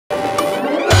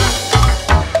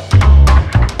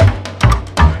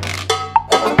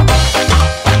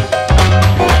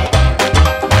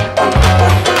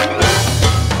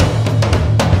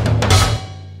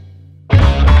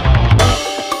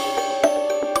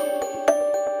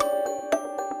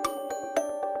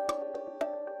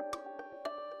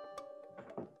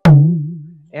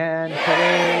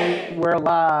we're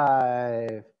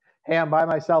live. Hey, I'm by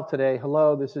myself today.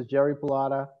 Hello, this is Jerry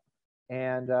Pallotta,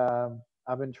 and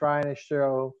I've been trying to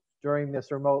show during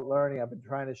this remote learning. I've been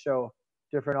trying to show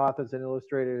different authors and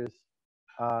illustrators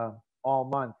uh, all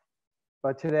month.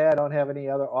 But today I don't have any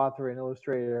other author and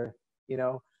illustrator. You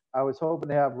know, I was hoping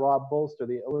to have Rob Bolster,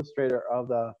 the illustrator of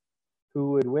the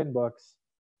Who Would Win books,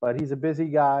 but he's a busy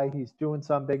guy. He's doing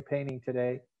some big painting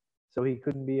today, so he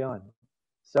couldn't be on.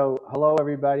 So, hello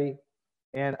everybody.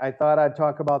 And I thought I'd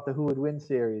talk about the Who Would Win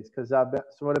series because I've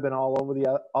sort of been all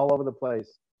over the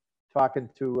place, talking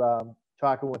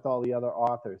with all the other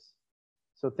authors.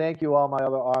 So thank you all my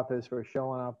other authors for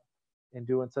showing up and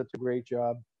doing such a great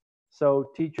job.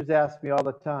 So teachers ask me all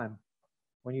the time,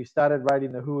 when you started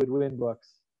writing the Who Would Win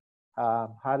books,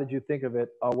 how did you think of it,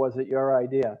 or was it your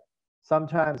idea?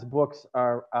 Sometimes books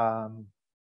are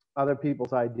other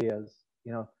people's ideas.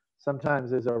 You know,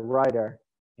 sometimes there's a writer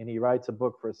and he writes a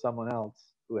book for someone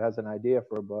else who has an idea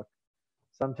for a book.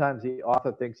 Sometimes the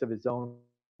author thinks of his own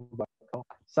book.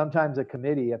 Sometimes a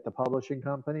committee at the publishing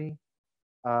company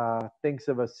thinks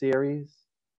of a series,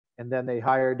 and then they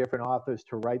hire different authors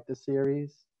to write the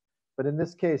series. But in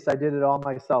this case, I did it all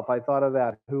myself. I thought of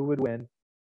that, Who Would Win?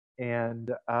 And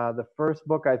the first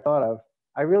book I thought of,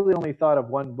 I really only thought of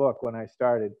one book when I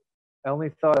started. I only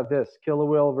thought of this, Killer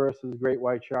Whale versus Great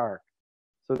White Shark.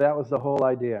 So that was the whole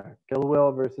idea. Killer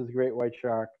whale versus great white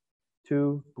shark,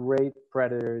 two great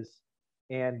predators.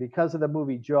 And because of the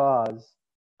movie Jaws,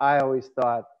 I always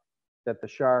thought that the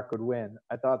shark would win.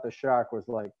 I thought the shark was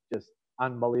like just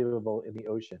unbelievable in the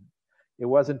ocean. It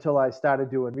wasn't until I started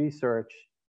doing research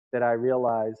that I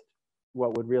realized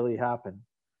what would really happen.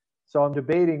 So I'm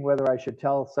debating whether I should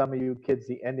tell some of you kids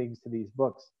the endings to these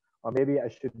books, or maybe I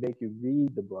should make you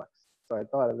read the books. So I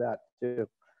thought of that too.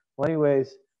 Well,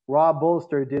 anyways, Rob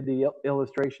Bolster did the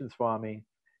illustrations for me.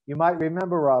 You might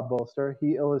remember Rob Bolster.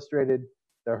 He illustrated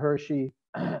the Hershey,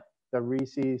 the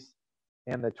Reese's,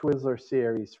 and the Twizzler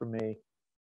series for me.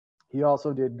 He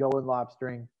also did Going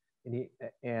Lobstering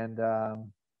and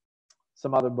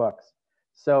some other books.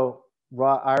 So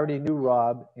I already knew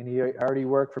Rob, and he already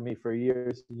worked for me for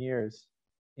years and years,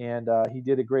 and he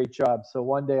did a great job. So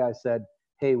one day I said,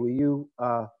 "Hey, will you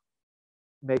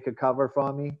make a cover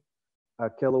for me?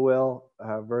 Killer whale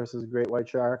versus great white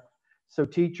shark." So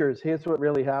teachers, here's what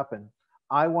really happened.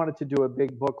 I wanted to do a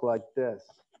big book like this.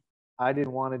 I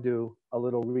didn't want to do a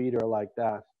little reader like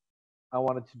that. I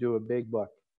wanted to do a big book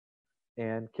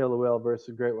and Killer whale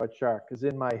versus great white shark, because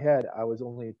in my head I was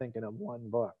only thinking of one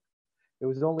book. It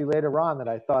was only later on that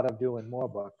I thought of doing more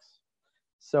books.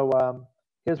 So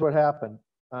here's what happened.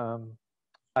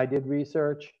 I did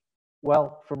research.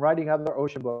 Well, from writing other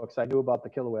ocean books, I knew about the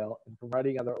killer whale, and from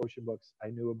writing other ocean books, I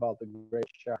knew about the great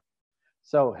shark.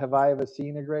 So, have I ever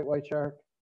seen a great white shark?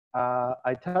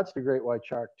 I touched a great white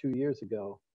shark 2 years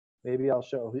ago. Maybe I'll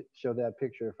show that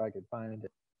picture if I could find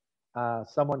it.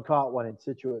 Someone caught one in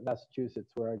Situate, Massachusetts,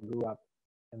 where I grew up,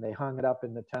 and they hung it up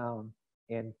in the town,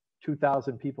 and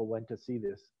 2,000 people went to see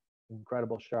this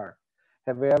incredible shark.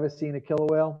 Have you ever seen a killer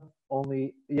whale?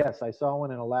 Only, yes, I saw one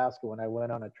in Alaska when I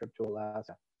went on a trip to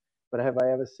Alaska. But have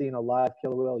I ever seen a live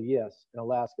killer whale? Yes, in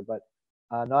Alaska, but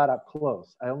not up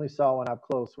close. I only saw one up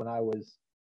close when I was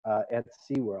at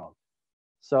SeaWorld.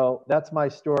 So that's my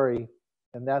story,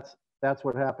 and that's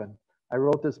what happened. I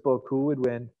wrote this book, Who Would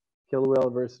Win? Killer whale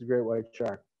versus great white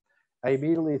shark. I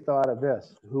immediately thought of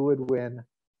this: who would win,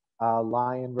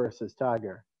 lion versus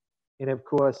tiger? And of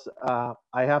course,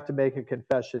 I have to make a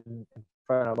confession in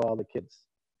front of all the kids.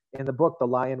 In the book, the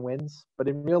lion wins, but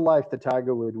in real life, the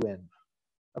tiger would win.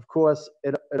 Of course,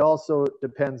 it also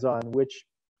depends on which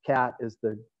cat is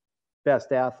the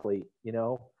best athlete, you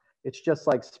know. It's just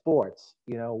like sports,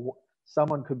 you know.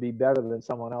 Someone could be better than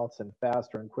someone else and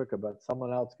faster and quicker, but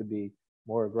someone else could be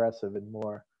more aggressive and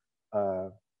more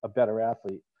a better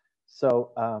athlete.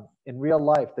 So in real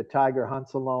life, the tiger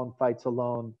hunts alone, fights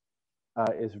alone,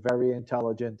 is very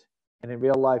intelligent. And in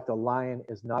real life, the lion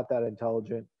is not that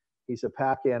intelligent. He's a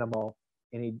pack animal,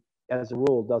 and he, as a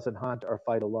rule, doesn't hunt or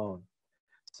fight alone.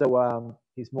 So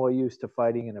he's more used to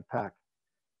fighting in a pack.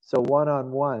 So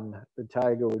one-on-one, the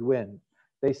tiger would win.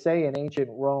 They say in ancient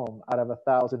Rome, out of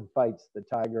 1,000 fights, the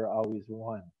tiger always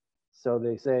won. So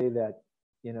they say that,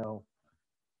 you know,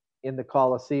 in the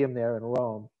Colosseum there in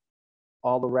Rome,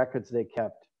 all the records they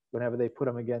kept, whenever they put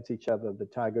them against each other, the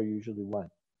tiger usually won.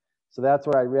 So that's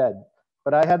what I read.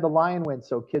 But I had the lion win,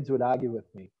 so kids would argue with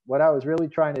me. What I was really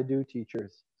trying to do,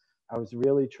 teachers, I was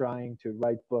really trying to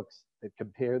write books that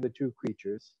compare the two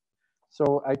creatures.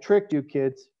 So I tricked you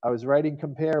kids. I was writing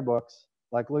compare books.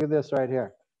 Like, look at this right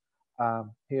here.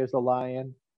 Here's the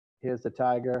lion. Here's the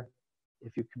tiger.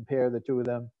 If you compare the two of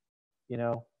them, you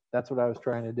know, That's what I was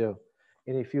trying to do.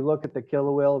 And if you look at the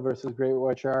killer whale versus great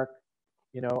white shark,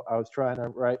 you know, I was trying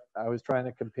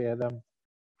to compare them.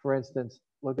 For instance,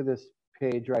 look at this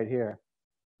page right here.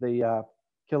 The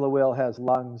killer whale has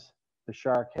lungs. The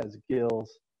shark has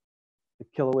gills. The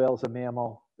killer whale is a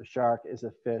mammal. The shark is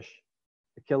a fish.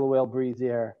 The killer whale breathes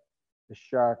air. The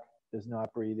shark does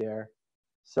not breathe air.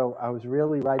 So I was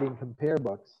really writing compare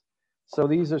books. So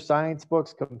these are science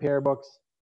books, compare books.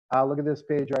 Look at this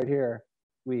page right here.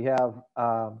 We have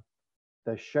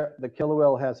the killer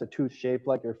whale has a tooth shaped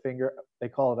like your finger. They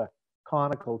call it a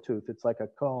conical tooth. It's like a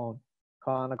cone,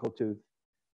 conical tooth.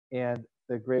 And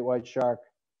the great white shark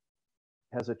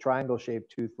has a triangle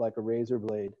shaped tooth like a razor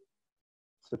blade.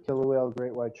 So killer whale,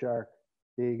 great white shark.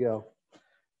 There you go.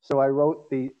 So I wrote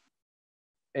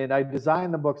and I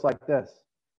designed the books like this.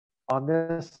 On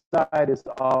this side is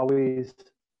always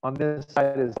the on this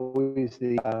side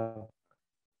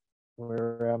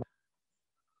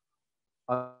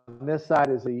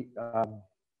is the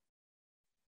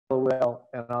killer whale,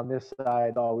 and on this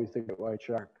side always the great white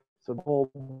shark. So the whole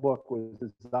book was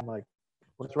designed like,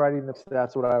 when I was writing this,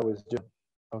 that's what I was doing.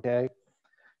 Okay.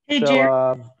 Hey, so,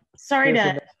 Jerry, sorry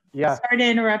yeah. Sorry to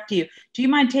interrupt you. Do you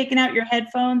mind taking out your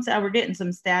headphones? We're getting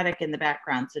some static in the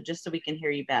background, so just so we can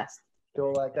hear you best.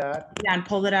 Go like that? Yeah, and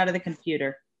pull it out of the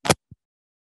computer.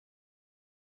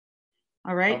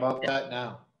 All right. How about that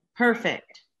now?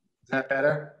 Perfect. Is that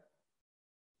better?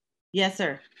 Yes,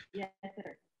 sir. Yes,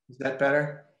 sir. Is that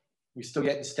better? We still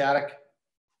getting static?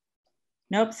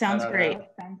 Nope, sounds great.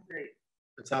 Sounds great.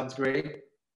 It sounds great.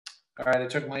 All right, I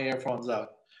took my earphones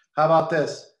out. How about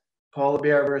this? Polar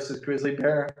bear versus grizzly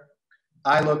bear.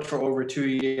 I looked for over 2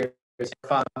 years,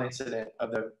 found an incident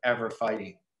of them ever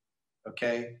fighting.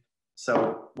 Okay,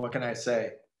 so what can I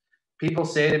say? People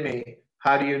say to me,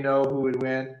 how do you know who would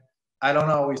win? I don't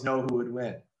always know who would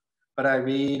win, but I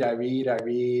read.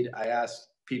 I ask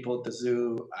people at the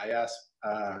zoo. I ask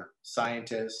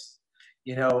scientists.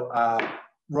 You know,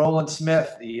 Roland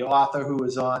Smith, the author who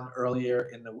was on earlier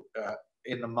in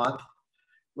the month,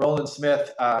 Roland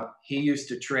Smith, he used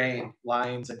to train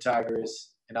lions and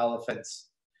tigers and elephants.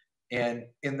 And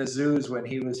in the zoos, when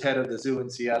he was head of the zoo in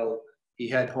Seattle, he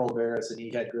had polar bears and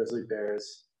he had grizzly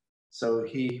bears. So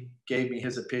he gave me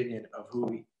his opinion of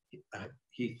who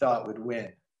he thought would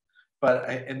win. But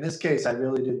in this case, I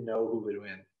really didn't know who would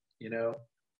win, you know?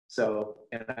 So,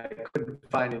 and I couldn't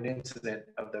find an incident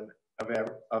of them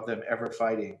ever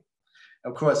fighting.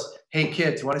 Of course, hey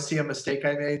kids, want to see a mistake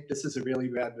I made? This is a really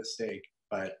bad mistake,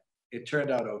 but it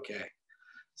turned out okay.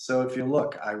 So if you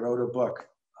look, I wrote a book.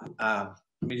 Let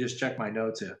me just check my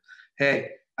notes here.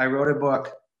 Hey, I wrote a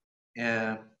book,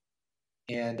 and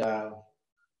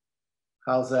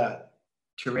how's that?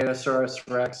 Tyrannosaurus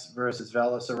Rex versus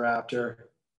Velociraptor.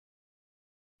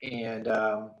 And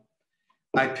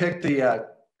I picked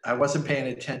I wasn't paying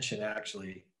attention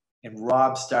actually, and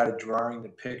Rob started drawing the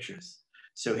pictures.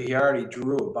 So he already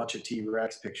drew a bunch of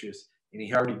T-Rex pictures, and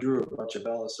he already drew a bunch of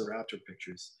Velociraptor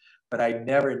pictures. But I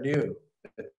never knew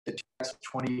that the T-Rex was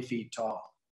 20 feet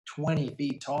tall. 20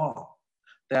 feet tall.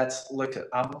 That's, look at,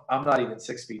 I'm not even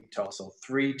 6 feet tall, so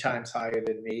 3 times higher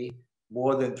than me,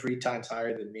 more than 3 times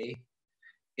higher than me.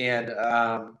 And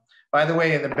by the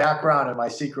way, in the background of my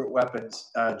secret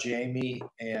weapons, Jamie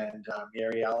and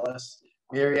Mary Alice,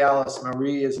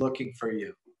 Marie is looking for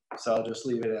you. So I'll just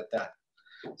leave it at that.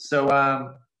 So,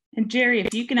 and Jerry,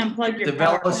 if you can unplug your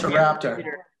Velociraptor,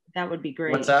 that would be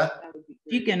great. What's that? If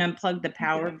you can unplug the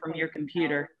power from your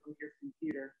computer.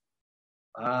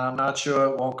 I'm not sure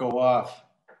it won't go off.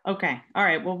 Okay. All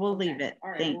right. Well, we'll leave it.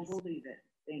 Thanks.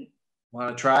 Want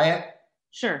to try it?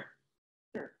 Sure.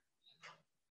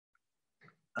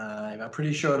 I'm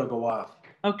pretty sure it'll go off.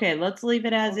 Okay, let's leave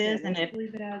it as is, and if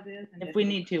we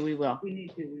need to, we will.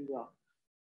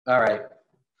 All right.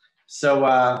 So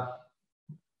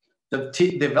the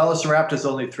Velociraptor is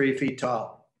only 3 feet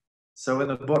tall. So in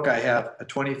the book, I have a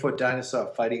 20-foot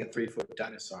dinosaur fighting a 3-foot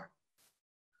dinosaur.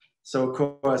 So of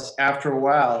course, after a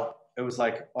while, it was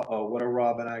like, uh-oh, what are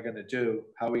Rob and I going to do?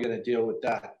 How are we going to deal with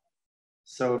that?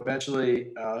 So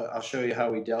eventually, I'll show you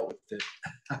how we dealt with it.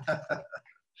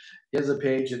 Here's a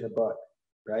page in the book,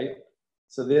 right?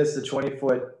 So there's the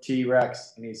 20-foot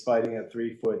T-Rex, and he's fighting a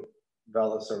 3-foot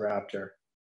Velociraptor.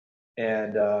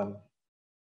 And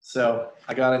so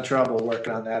I got in trouble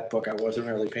working on that book. I wasn't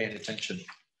really paying attention.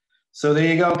 So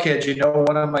there you go, kids. You know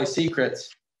one of my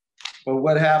secrets. But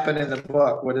what happened in the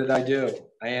book? What did I do?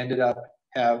 I ended up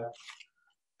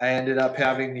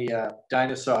having the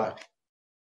dinosaur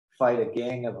fight a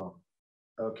gang of them.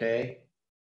 Okay.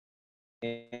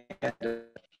 And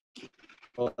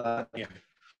hold on here.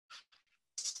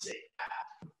 Let's see.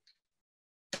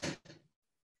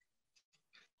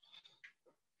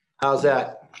 How's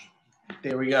that?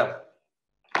 There we go.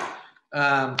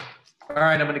 All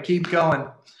right, I'm going to keep going.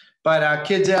 But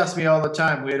kids ask me all the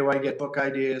time, where do I get book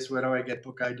ideas? Where do I get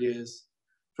book ideas?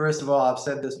 First of all, I've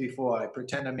said this before. I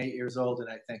pretend I'm 8 years old, and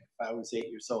I think if I was 8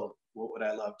 years old, what would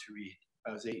I love to read? If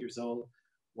I was 8 years old,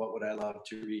 what would I love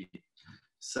to read?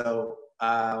 So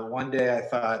one day I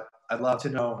thought, I'd love to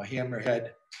know a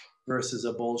hammerhead versus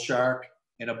a bull shark.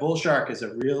 And a bull shark is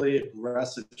a really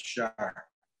aggressive shark.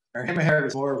 A hammerhead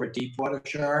is more of a deep water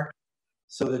shark.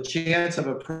 So the chance of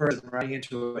a person running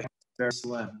into a hammerhead is very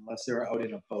slim unless they're out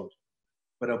in a boat.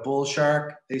 But a bull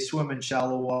shark, they swim in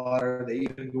shallow water. They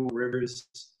even go rivers.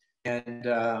 And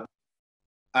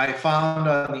I found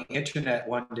on the internet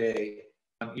one day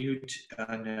on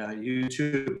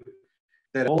YouTube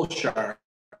that a bull shark,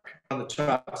 on the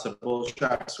tops of bull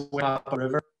sharks, swim up a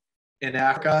river in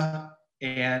Africa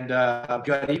and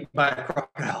got eaten by a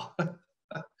crocodile.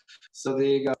 So there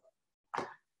you go.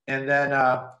 And then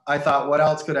I thought, what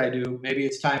else could I do? Maybe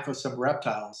it's time for some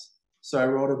reptiles. So I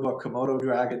wrote a book, Komodo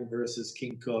dragon versus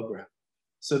king cobra.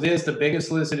 So there's the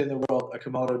biggest lizard in the world, a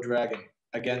Komodo dragon,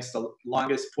 against the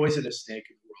longest poisonous snake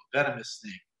in the world, venomous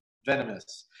snake,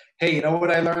 venomous. Hey, you know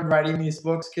what I learned writing these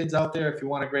books, kids out there? If you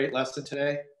want a great lesson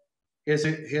today, here's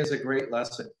a great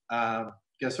lesson.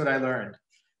 Guess what I learned?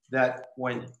 That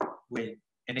when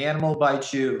an animal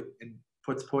bites you and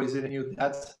puts poison in you,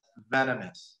 that's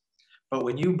venomous. But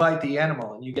when you bite the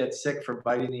animal and you get sick from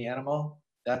biting the animal,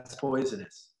 that's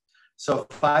poisonous. So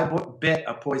if I bit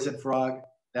a poison frog,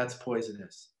 that's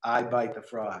poisonous. I bite the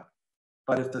frog.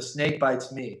 But if the snake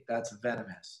bites me, that's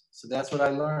venomous. So that's what I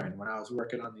learned when I was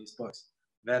working on these books.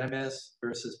 Venomous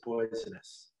versus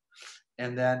poisonous.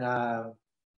 And then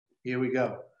here we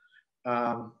go.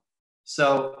 Look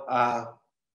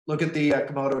at the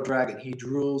Komodo dragon. He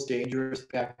drools dangerous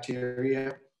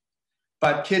bacteria.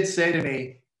 But kids say to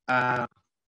me, where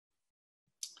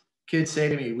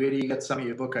do you get some of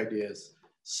your book ideas?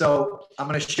 So I'm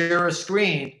going to share a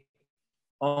screen.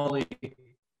 Only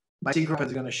my secret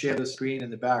is going to share the screen in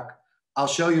the back. I'll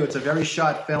show you. It's a very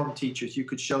short film, teachers. You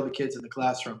could show the kids in the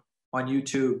classroom on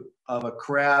YouTube of a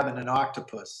crab and an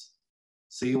octopus.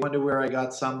 So you wonder where I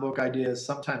got some book ideas.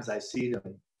 Sometimes I see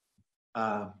them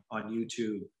on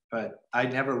YouTube, but I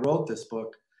never wrote this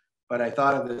book. But I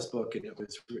thought of this book, and it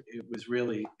was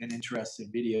really an interesting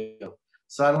video.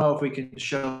 So I don't know if we can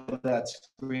show that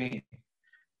screen.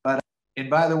 But and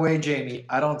by the way, Jamie,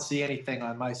 I don't see anything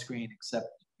on my screen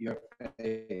except your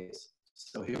face.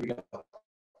 So here we go.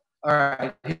 All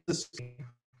right, here's the screen.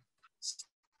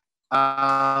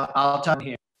 I'll tell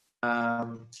you here.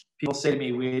 People say to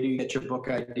me, where do you get your book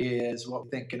ideas? What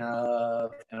you're thinking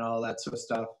of, and all that sort of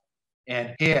stuff.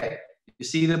 And here, you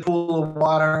see the pool of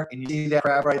water, and you see that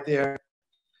crab right there.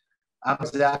 I'm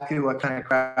exactly what kind of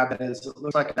crab it is. It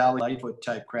looks like a Valley Lightfoot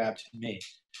type crab to me.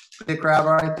 The crab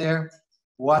right there.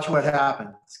 Watch what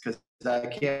happens, because I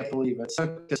can't believe it. I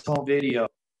took this home video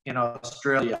in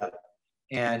Australia,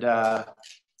 and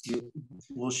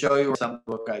we'll show you some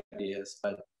book ideas.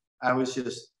 But I was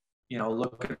just,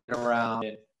 looking around,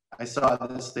 and I saw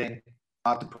this thing,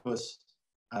 octopus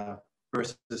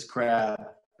versus crab.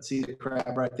 See the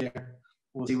crab right there?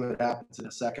 We'll see what happens in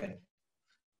a second.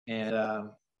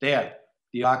 And there,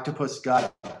 the octopus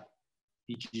got it.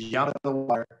 He jumped in the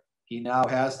water. He now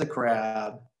has the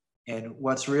crab. And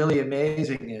what's really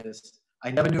amazing is I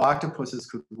never knew octopuses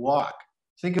could walk.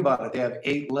 Think about it. They have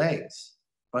 8 legs.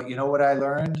 But you know what I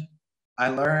learned? I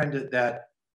learned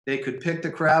that they could pick the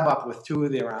crab up with 2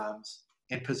 of their arms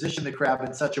and position the crab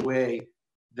in such a way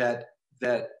that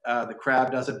the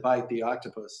crab doesn't bite the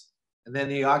octopus. And then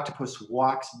the octopus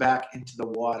walks back into the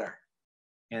water.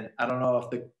 And I don't know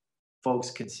if the folks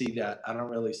can see that. I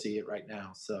don't really see it right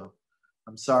now. So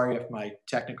I'm sorry if my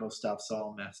technical stuff's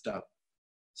all messed up.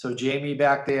 So Jamie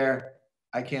back there,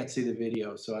 I can't see the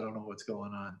video, so I don't know what's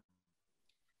going on.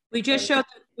 We just showed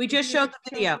the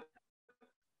video.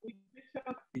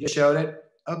 You just showed it?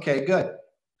 Okay, good.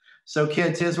 So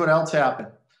kids, here's what else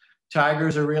happened.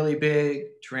 Tigers are really big.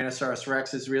 Tyrannosaurus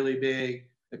Rex is really big.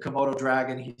 The Komodo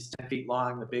dragon, he's 10 feet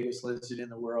long, the biggest lizard in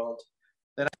the world.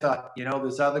 Then I thought,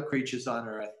 there's other creatures on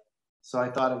Earth. So I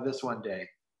thought of this one day.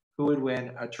 Who would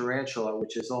win a tarantula,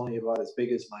 which is only about as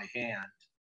big as my hand?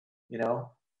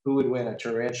 Who would win, a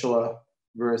tarantula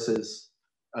versus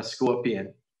a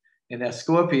scorpion? And a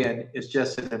scorpion is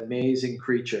just an amazing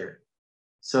creature.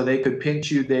 So they could pinch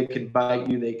you, they can bite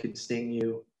you, they can sting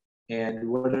you. And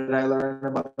what did I learn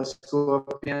about a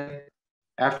scorpion?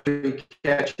 After he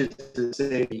catches his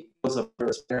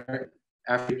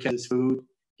after he catches food,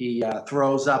 he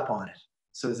throws up on it.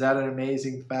 So is that an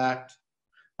amazing fact?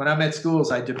 When I'm at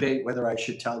schools, I debate whether I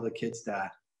should tell the kids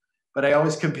that. But I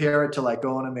always compare it to like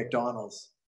going to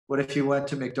McDonald's. What if you went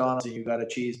to McDonald's and you got a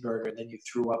cheeseburger and then you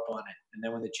threw up on it? And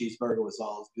then when the cheeseburger was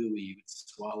all gooey, you would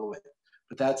swallow it.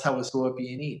 But that's how a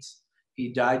scorpion eats.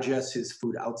 He digests his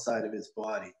food outside of his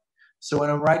body. So when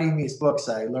I'm writing these books,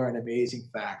 I learn amazing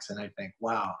facts, and I think,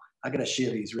 wow, I'm going to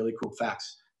share these really cool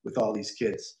facts with all these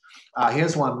kids.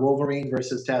 Here's one, Wolverine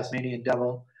versus Tasmanian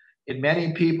devil. And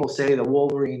many people say the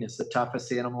Wolverine is the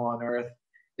toughest animal on earth.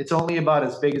 It's only about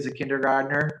as big as a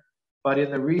kindergartner. But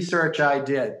in the research I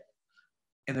did,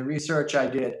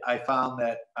 I found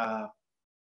that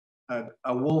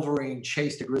a Wolverine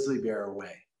chased a grizzly bear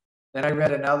away. Then I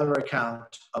read another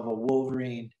account of a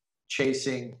Wolverine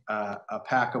chasing a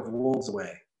pack of wolves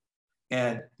away.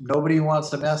 And nobody wants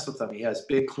to mess with him. He has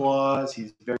big claws.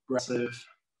 He's very aggressive,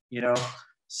 you know.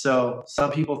 So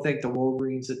some people think the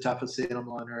Wolverine's the toughest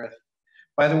animal on earth.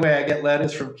 By the way, I get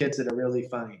letters from kids that are really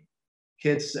funny.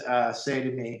 Kids say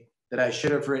to me that I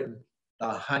should have written the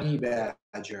honey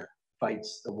badger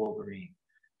fights the Wolverine.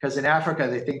 Because in Africa,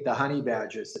 they think the honey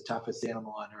badger is the toughest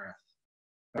animal on earth.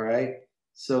 All right?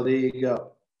 So there you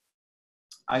go.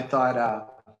 I thought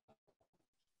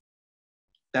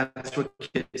that's what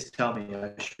kids tell me.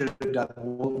 I should have done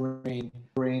Wolverine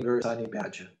versus honey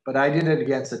badger. But I did it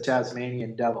against the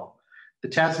Tasmanian devil. The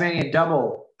Tasmanian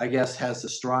devil, I guess, has the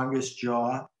strongest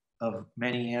jaw of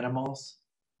many animals.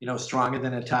 You know, stronger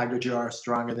than a tiger jaw,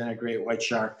 stronger than a great white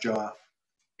shark jaw.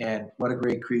 And what a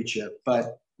great creature.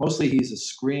 But mostly he's a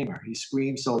screamer. He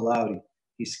screams so loud,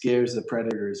 he scares the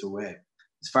predators away,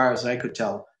 as far as I could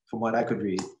tell from what I could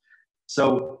read.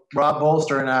 So Rob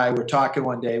Bolster and I were talking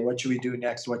one day, what should we do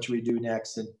next? What should we do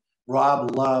next? And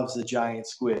Rob loves the giant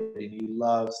squid, and he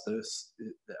loves the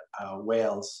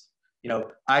whales. You know,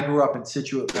 I grew up in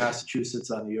Situate, Massachusetts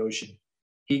on the ocean.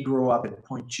 He grew up in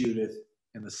Point Judith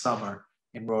in the summer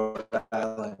in Rhode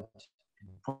Island.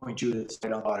 Point Judith's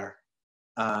right on water.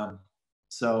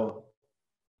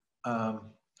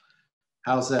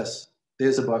 How's this?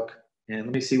 There's a book, and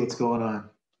let me see what's going on.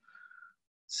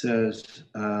 It says,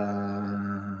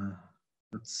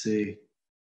 let's see.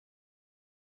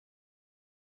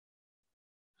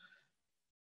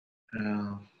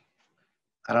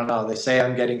 I don't know. They say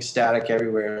I'm getting static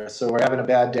everywhere, so we're having a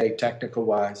bad day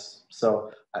technical-wise.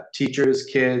 So teachers,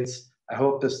 kids, I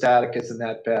hope the static isn't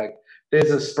that bad.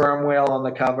 There's a sperm whale on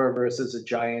the cover versus a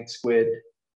giant squid.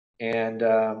 And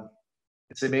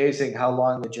it's amazing how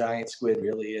long the giant squid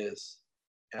really is.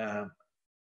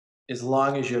 As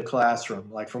long as your classroom,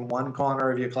 like from one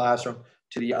corner of your classroom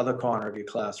to the other corner of your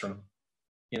classroom.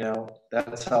 You know,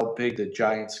 that's how big the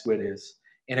giant squid is.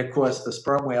 And of course, the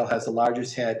sperm whale has the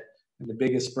largest head and the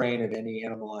biggest brain of any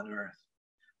animal on earth.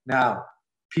 Now,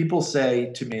 people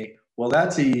say to me, well,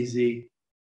 that's easy.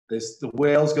 The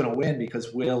whale's going to win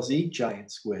because whales eat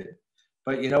giant squid.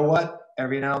 But you know what?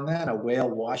 Every now and then, a whale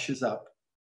washes up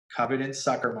covered in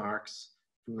sucker marks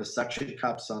from the suction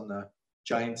cups on the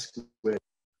giant squid.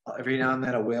 Every now and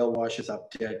then, a whale washes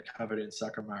up dead, covered in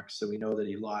sucker marks. So we know that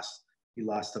he lost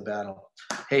the battle.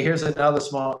 Hey, here's another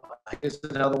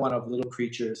one of little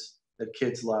creatures that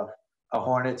kids love.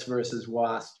 Hornets versus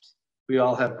wasps. We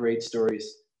all have great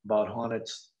stories about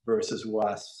hornets versus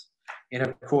wasps. And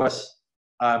of course,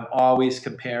 I'm always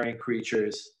comparing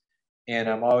creatures, and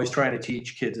I'm always trying to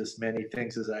teach kids as many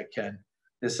things as I can.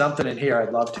 There's something in here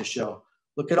I'd love to show.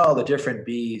 Look at all the different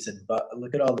bees and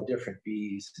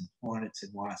hornets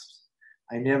and wasps.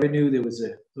 I never knew there was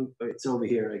it's over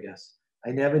here, I guess.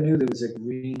 I never knew there was a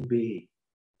green bee.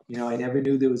 You know, I never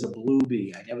knew there was a blue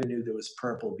bee. I never knew there was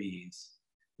purple bees.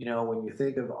 You know, when you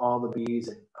think of all the bees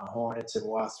and hornets and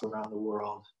wasps around the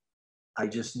world, I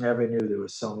just never knew there were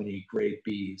so many great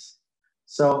bees.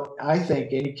 So I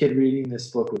think any kid reading this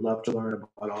book would love to learn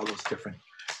about all those different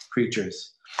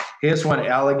creatures. Here's one,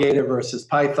 alligator versus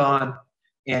python.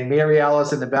 And Mary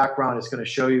Alice in the background is going to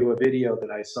show you a video that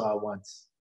I saw once.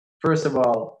 First of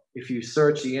all, if you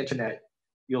search the internet,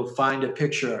 you'll find a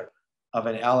picture of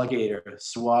an alligator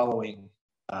swallowing,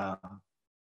 a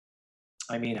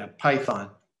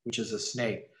python, which is a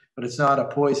snake. But it's not a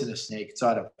poisonous snake. It's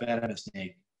not a venomous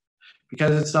snake.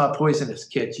 Because it's not poisonous,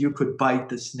 kids, you could bite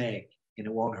the snake and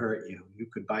it won't hurt you. You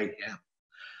could bite him.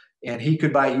 And he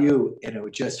could bite you and it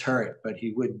would just hurt, but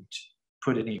he wouldn't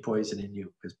put any poison in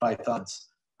you because pythons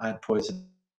aren't poisonous.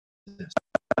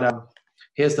 But,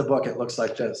 here's the book. It looks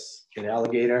like this. An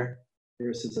alligator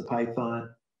versus a python.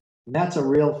 And that's a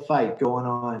real fight going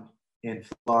on in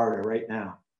Florida right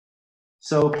now.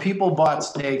 So people bought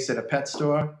snakes at a pet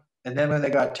store, and then when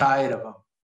they got tired of them,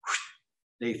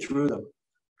 they threw them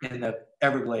in the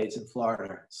Everglades in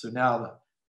Florida. So now the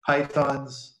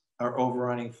pythons are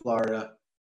overrunning Florida,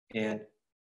 and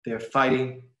they're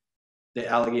fighting the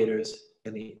alligators,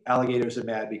 and the alligators are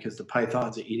mad because the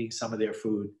pythons are eating some of their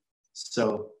food.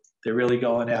 So they're really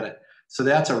going at it. So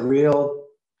that's a real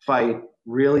fight,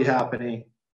 really happening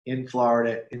in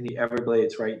Florida, in the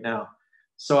Everglades right now.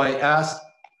 So I asked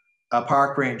a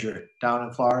park ranger down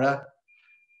in Florida,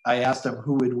 I asked him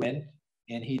who would win,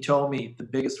 and he told me the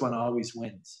biggest one always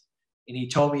wins. And he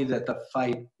told me that the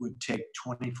fight would take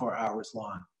 24 hours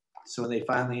long. So they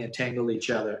finally entangle each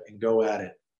other and go at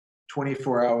it.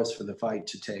 24 hours for the fight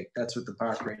to take. That's what the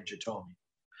park ranger told me.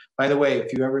 By the way,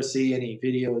 if you ever see any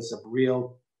videos of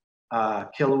real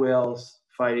killer whales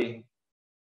fighting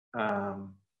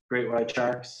great white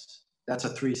sharks, that's a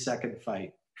 3-second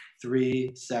fight.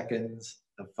 3 seconds,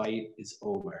 the fight is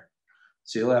over.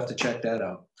 So you'll have to check that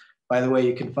out. By the way,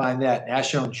 you can find that.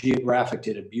 National Geographic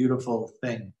did a beautiful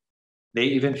thing. They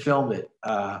even filmed it.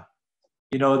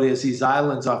 You know, there's these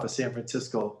islands off of San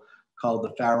Francisco called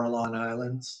the Farallon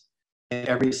Islands. And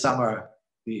every summer,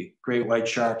 the great white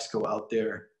sharks go out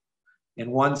there.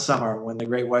 And one summer, when the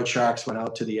great white sharks went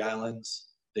out to the islands,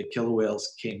 the killer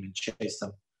whales came and chased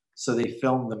them. So they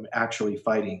filmed them actually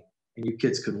fighting. And you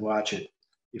kids could watch it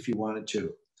if you wanted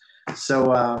to.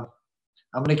 So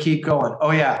I'm going to keep going.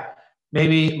 Oh, yeah.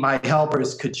 Maybe my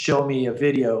helpers could show me a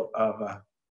video of an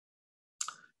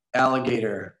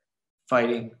alligator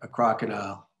fighting a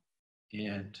crocodile.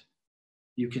 And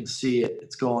you can see it.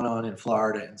 It's going on in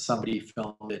Florida, and somebody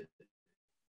filmed it.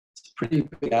 It's a pretty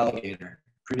big alligator,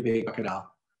 pretty big crocodile.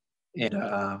 And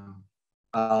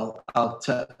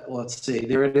let's see.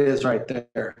 There it is right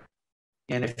there.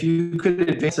 And if you could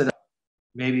advance it up,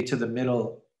 maybe to the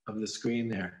middle of the screen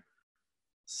there.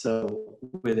 So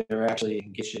where they're actually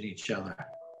engaging each other.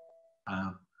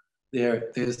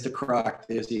 There's the croc,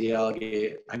 there's the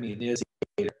alligator, there's the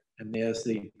alligator, and there's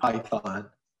the python.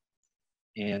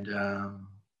 And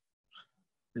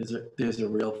there's a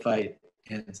real fight.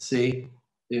 And see,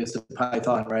 there's the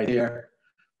python right here.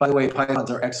 By the way,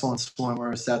 pythons are excellent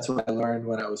swimmers. That's what I learned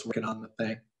when I was working on the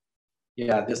thing.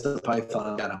 Yeah, there's the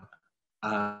python. Got him.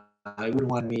 I would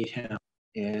want to meet him.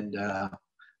 And I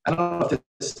don't know if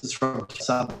this is from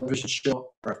some television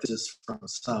show or if this is from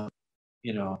some,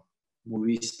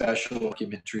 movie special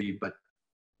documentary, but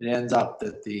it ends up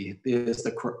that there's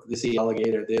the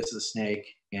alligator, there's the snake,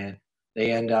 and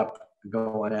they end up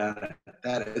going at it.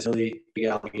 That is a really big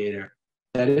alligator.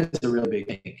 That is a really big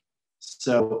thing.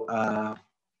 So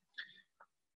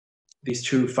these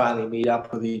two finally meet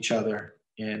up with each other,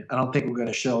 and I don't think we're going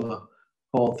to show the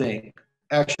whole thing.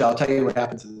 Actually, I'll tell you what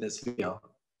happens in this video.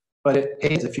 But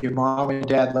if your mom and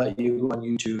dad let you go on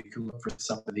YouTube, you can look for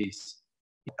some of these.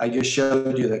 I just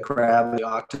showed you the crab, the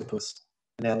octopus,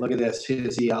 and then look at this.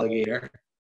 Here's the alligator,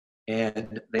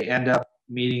 and they end up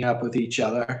meeting up with each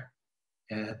other.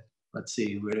 And let's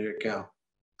see, where did it go?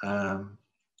 I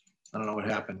don't know what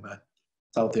happened, but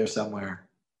it's out there somewhere.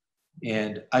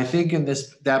 And I think in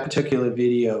that particular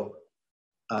video,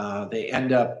 they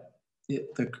end up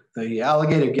the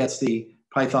alligator gets the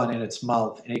python in its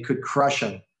mouth, and it could crush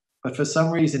him. But for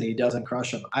some reason, he doesn't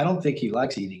crush him. I don't think he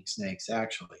likes eating snakes,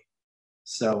 actually.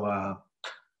 So,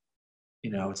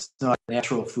 it's not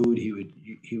natural food he would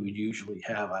usually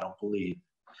have, I don't believe.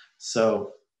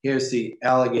 So here's the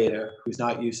alligator who's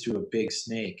not used to a big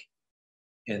snake.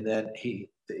 And then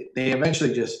they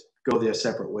eventually just go their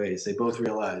separate ways. They both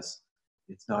realize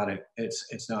it's not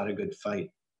a good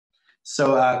fight.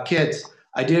 So kids,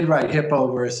 I did write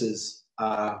hippo versus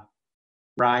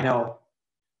rhino.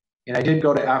 And I did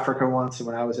go to Africa once, and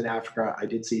when I was in Africa, I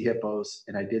did see hippos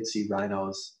and I did see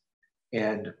rhinos.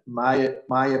 And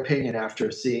my opinion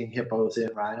after seeing hippos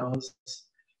and rhinos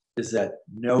is that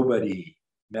nobody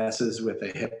messes with a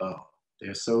hippo.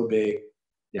 They're so big,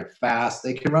 they're fast,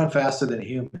 they can run faster than a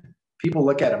human. People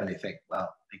look at them and they think,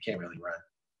 well, they can't really run.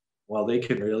 Well, they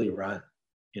can really run,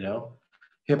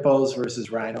 Hippos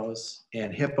versus rhinos,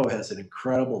 and hippo has an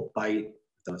incredible bite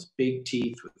with those big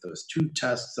teeth, with those 2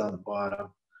 tusks on the bottom.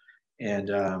 And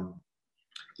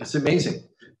it's amazing.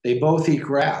 They both eat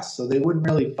grass, so they wouldn't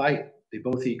really fight. They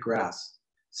both eat grass.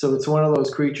 So it's one of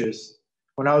those creatures.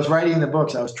 When I was writing the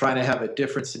books, I was trying to have a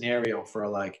different scenario for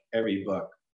every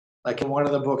book. Like in one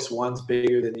of the books, one's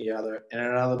bigger than the other. In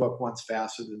another book, one's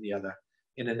faster than the other.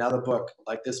 In another book,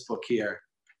 like this book here,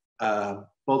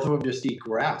 both of them just eat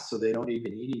grass, so they don't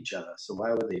even eat each other. So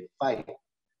why would they fight?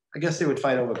 I guess they would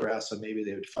fight over grass, or maybe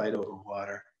they would fight over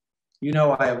water.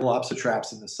 I have lobster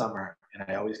traps in the summer, and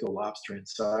I always go lobstering.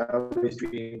 So I always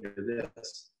dreamed of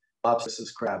this. Lobster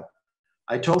versus crab.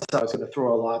 I told us I was going to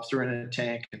throw a lobster in a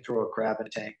tank and throw a crab in a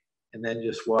tank, and then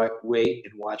just wait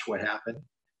and watch what happened.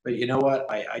 But you know what?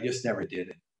 I just never did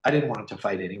it. I didn't want them to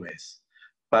fight anyways.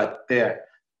 But in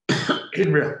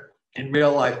in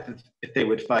real life if they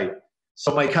would fight.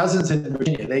 So my cousins in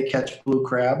Virginia, they catch blue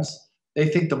crabs. They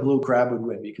think the blue crab would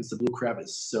win because the blue crab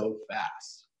is so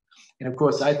fast. And of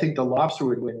course, I think the lobster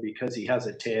would win because he has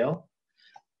a tail.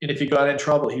 And if he got in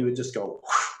trouble, he would just go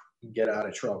and get out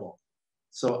of trouble.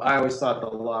 So I always thought the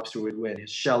lobster would win. His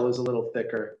shell is a little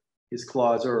thicker. His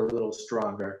claws are a little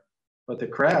stronger. But the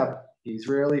crab, he's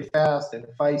really fast and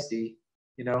feisty.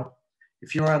 You know,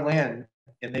 if you're on land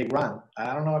and they run,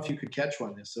 I don't know if you could catch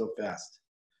one. They're so fast.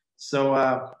 So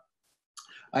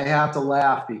I have to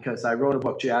laugh because I wrote a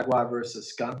book, Jaguar versus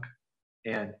Skunk.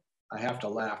 And I have to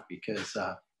laugh because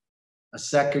a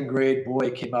second grade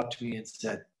boy came up to me and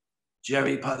said,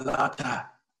 Jerry Pallotta,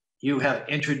 you have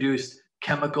introduced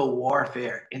chemical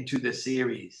warfare into the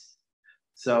series.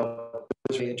 So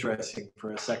it was really interesting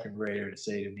for a second grader to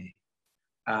say to me.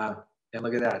 And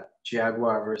look at that,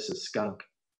 Jaguar versus Skunk.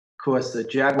 Of course, the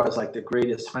Jaguar is like the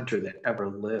greatest hunter that ever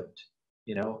lived.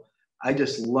 You know, I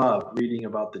just love reading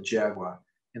about the Jaguar.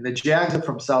 And the Jags are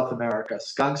from South America.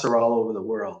 Skunks are all over the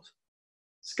world.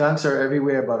 Skunks are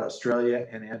everywhere but Australia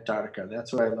and Antarctica.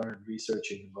 That's what I learned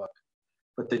researching the book.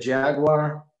 But the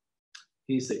Jaguar,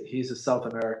 he's a South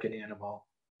American animal,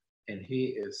 and he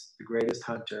is the greatest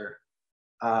hunter.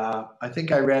 I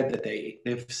think I read that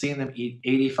they've seen them eat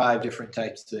 85 different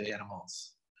types of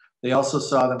animals. They also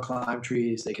saw them climb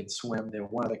trees. They can swim. They're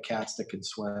one of the cats that can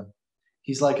swim.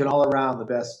 He's like an all-around the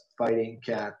best fighting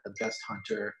cat, the best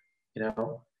hunter, you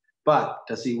know. But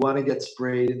does he want to get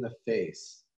sprayed in the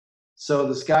face? So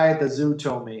this guy at the zoo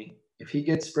told me if he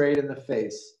gets sprayed in the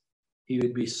face, he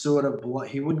would be sort of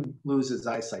he wouldn't lose his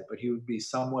eyesight, but he would be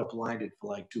somewhat blinded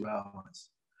for like 2 hours.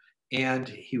 And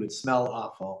he would smell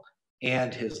awful,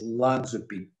 and his lungs would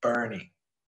be burning.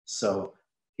 So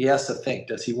he has to think,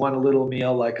 does he want a little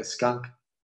meal like a skunk,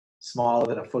 smaller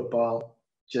than a football,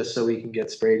 just so he can get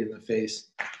sprayed in the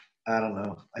face? I don't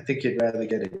know. I think you'd rather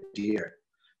get a deer.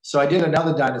 So I did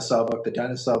another dinosaur book. The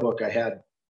dinosaur book I had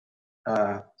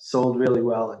sold really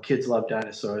well, and kids love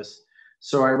dinosaurs.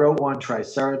 So I wrote one,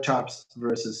 Triceratops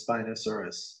versus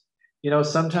Spinosaurus. You know,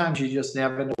 sometimes you just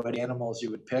never know what animals you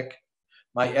would pick.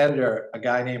 My editor, a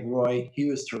guy named Roy, he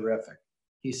was terrific.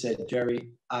 He said,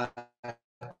 Jerry, I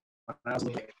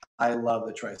love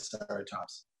the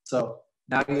Triceratops. So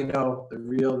now you know the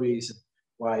real reason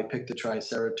why I picked the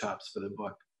Triceratops for the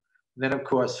book. And then, of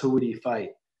course, who would he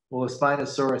fight? Well, the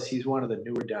Spinosaurus, he's one of the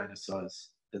newer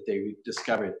dinosaurs that they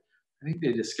discovered. I think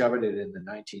they discovered it in the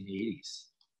 1980s,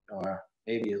 or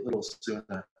maybe a little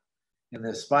sooner. And the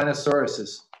Spinosaurus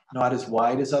is not as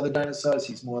wide as other dinosaurs.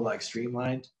 He's more like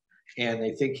streamlined. And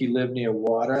they think he lived near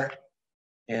water.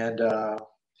 And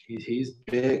he's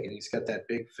big, and he's got that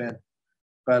big fin.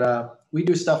 But we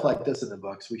do stuff like this in the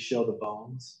books. We show the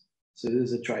bones. So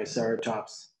there's a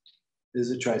Triceratops.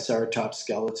 There's a Triceratops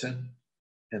skeleton.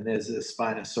 And there's a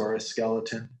Spinosaurus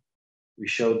skeleton. We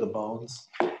showed the bones.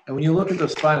 And when you look at the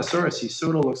Spinosaurus, he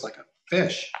sort of looks like a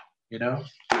fish, you know?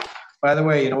 By the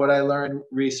way, you know what I learned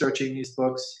researching these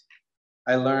books?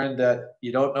 I learned that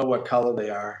you don't know what color they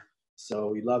are. So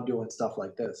we love doing stuff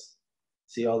like this.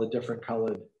 See all the different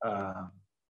colored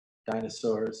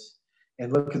dinosaurs.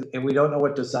 And look, and we don't know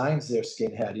what designs their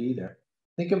skin had either.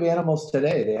 Think of animals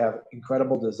today. They have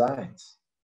incredible designs.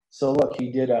 So look,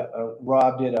 he did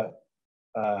Rob did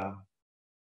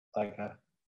like a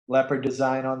leopard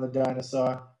design on the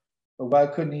dinosaur. But why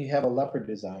couldn't he have a leopard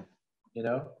design, you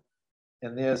know?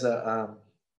 And there's a,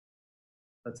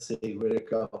 let's see, where'd it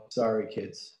go? Sorry,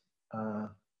 kids.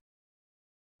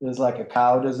 There's like a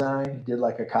cow design. He did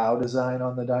like a cow design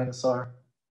on the dinosaur.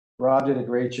 Rob did a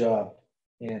great job.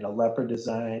 And a leopard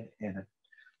design and a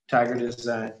tiger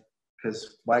design.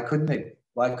 Because why couldn't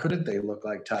they look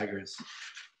like tigers,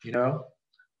 you know?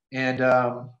 And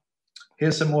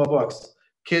here's some more books.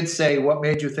 Kids say, what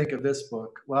made you think of this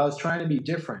book? Well, I was trying to be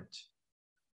different.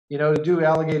 You know, to do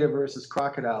alligator versus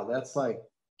crocodile, that's like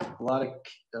a lot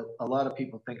of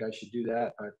people think I should do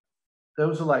that, but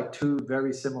those are like two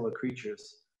very similar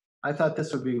creatures. I thought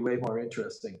this would be way more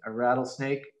interesting. A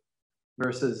rattlesnake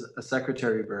versus a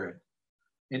secretary bird.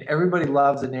 And everybody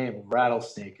loves the name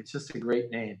rattlesnake. It's just a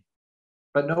great name.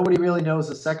 But nobody really knows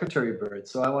a secretary bird.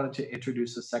 So I wanted to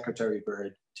introduce a secretary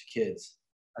bird to kids.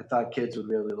 I thought kids would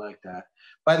really like that.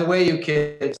 By the way, you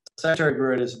kids, a secretary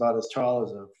bird is about as tall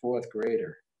as a 4th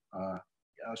grader.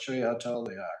 I'll show you how tall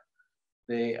they are.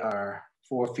 They are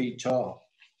 4 feet tall.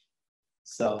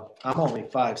 So I'm only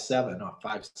 5'7" or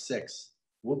 5'6".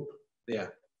 Whoop,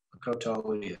 there. Look how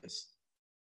tall he is.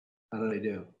 How did I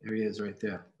do? There he is right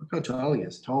there. Look how tall he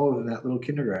is. Taller than that little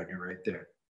kindergartner right there.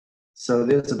 So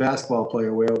there's a basketball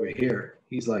player way over here.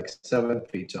 He's like 7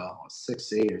 feet tall,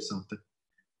 6'8" or something.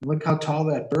 Look how tall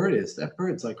that bird is. That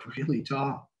bird's like really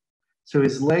tall. So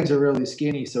his legs are really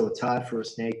skinny, so it's hard for a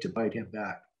snake to bite him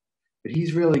back. But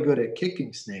he's really good at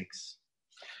kicking snakes.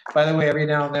 By the way, every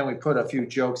now and then we put a few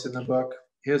jokes in the book.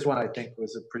 Here's one I think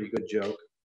was a pretty good joke.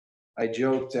 I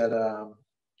joked that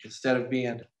instead of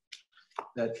being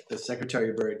that the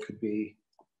secretary bird could be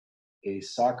a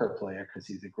soccer player because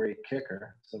he's a great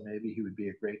kicker, so maybe he would be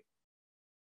a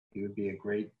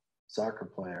great soccer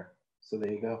player. So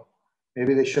there you go.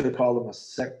 Maybe they should have called him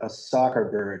a soccer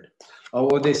bird. Or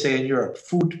what would they say in Europe? A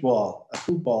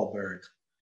football bird.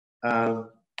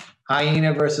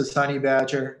 Hyena versus honey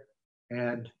badger.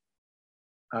 And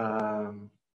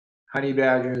honey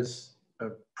badgers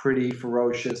are pretty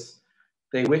ferocious.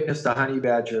 They witnessed a honey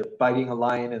badger biting a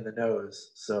lion in the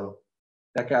nose. So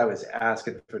that guy was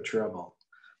asking for trouble.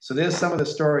 So there's some of the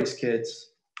stories,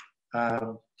 kids.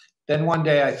 Then one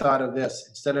day I thought of this.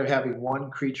 Instead of having one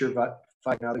creature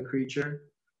fight another creature,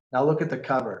 now look at the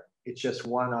cover. It's just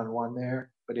one-on-one there.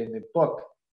 But in the book,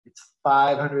 it's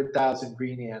 500,000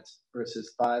 green ants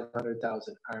versus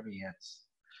 500,000 army ants.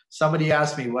 Somebody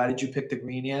asked me, why did you pick the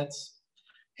green ants?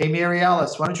 Hey, Mary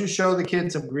Alice, why don't you show the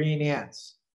kids some green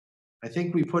ants? I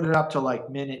think we put it up to like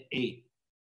minute 8.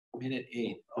 Minute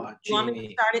 8. Oh, you want me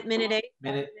to start at minute 8?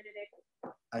 Minute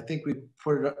 8. I think we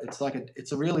put it up.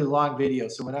 It's a really long video,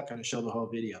 so we're not going to show the whole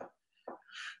video.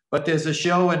 But there's a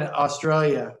show in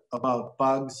Australia about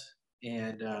bugs,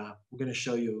 and we're going to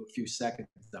show you a few seconds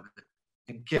of it.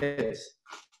 And kids,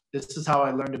 this is how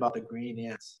I learned about the green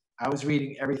ants. I was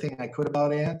reading everything I could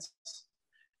about ants,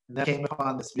 and then I came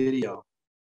upon this video.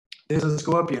 There's a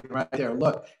scorpion right there.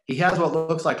 Look, he has what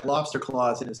looks like lobster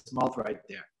claws in his mouth right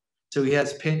there. So he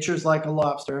has pinchers like a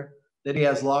lobster. Then he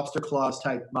has lobster claws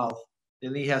type mouth.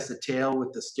 Then he has the tail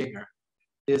with the stinger.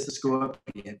 There's the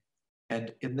scorpion.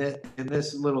 And in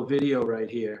this little video right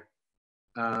here,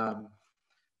 the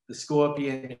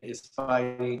scorpion is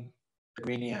fighting the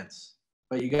green ants.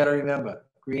 But you got to remember,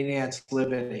 green ants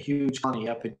live in a huge colony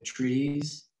up in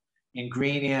trees. And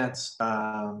green ants,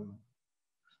 I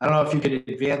don't know if you could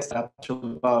advance that up to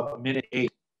about minute 8.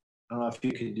 I don't know if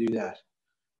you can do that.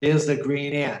 There's the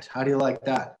green ant. How do you like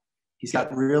that? He's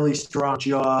got really strong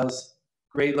jaws,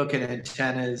 great looking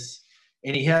antennas,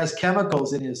 and he has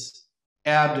chemicals in his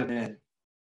abdomen.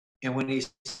 And when he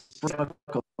sprays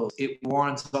chemicals, it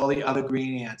warns all the other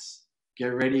green ants,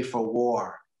 get ready for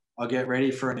war, or get ready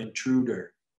for an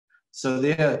intruder. So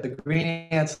there, the green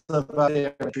ants live out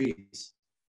there in the trees.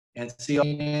 And see all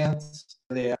the green ants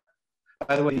there.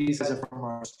 By the way, these guys are from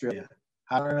Australia.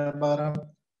 How do I know about them?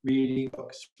 Reading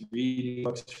books.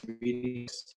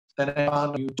 Then I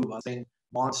found on YouTube, I was saying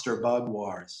Monster Bug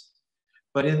Wars.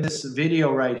 But in this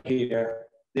video right here,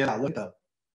 yeah, look at them.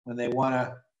 When they want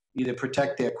to either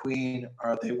protect their queen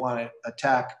or they want to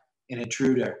attack an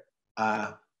intruder.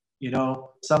 You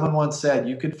know, someone once said,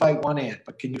 you can fight one ant,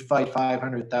 but can you fight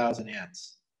 500,000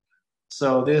 ants?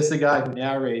 So there's the guy who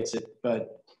narrates it.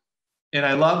 And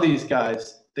I love these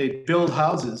guys. They build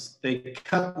houses. They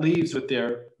cut leaves with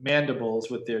their mandibles,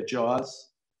 with their jaws.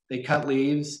 They cut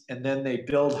leaves, and then they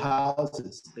build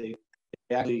houses. They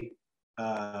actually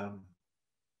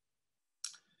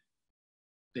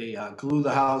glue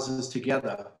the houses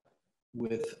together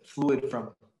with fluid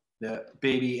from the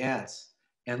baby ants.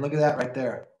 And look at that right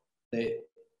there.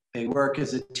 They work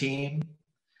as a team.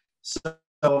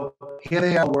 So here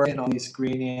they are working on these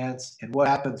green ants. And what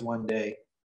happens one day?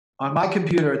 On my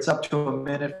computer, it's up to a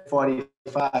minute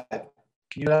 45. Can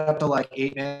you get up to like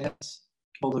 8 minutes?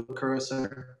 Hold the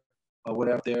cursor or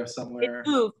whatever there somewhere. It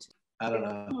moved. I don't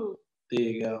know. There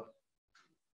you go.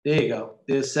 There you go.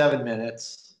 There's 7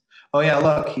 minutes. Oh yeah,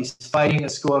 look, he's fighting a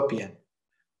scorpion.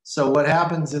 So what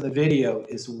happens in the video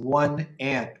is one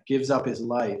ant gives up his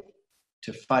life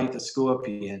to fight the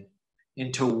scorpion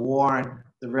and to warn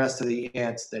the rest of the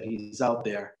ants that he's out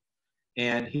there.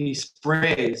 And he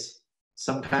sprays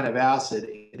some kind of acid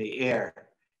in the air,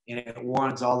 and it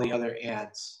warns all the other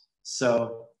ants.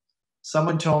 So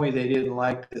someone told me they didn't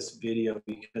like this video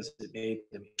because it made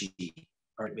them itchy,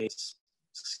 or it made it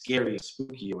scary,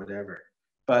 spooky, or whatever.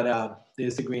 But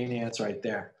there's the green ants right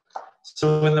there.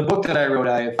 So in the book that I wrote,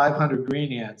 I have 500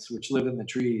 green ants, which live in the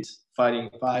trees, fighting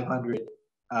 500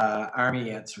 army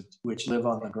ants, which live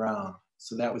on the ground.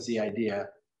 So that was the idea.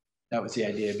 That was the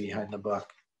idea behind the book.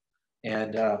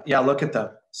 And yeah, look at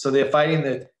them. So they're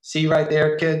fighting see right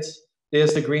there, kids?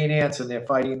 There's the green ants, and they're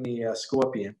fighting the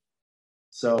scorpion.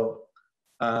 So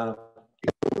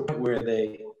where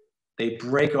they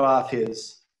break off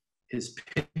his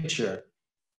pincher.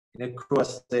 And of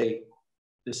course,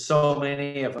 there's so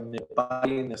many of them, they're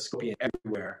biting the scorpion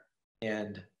everywhere.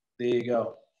 And there you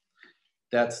go.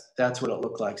 that's what it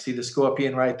looked like. See the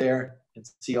scorpion right there, and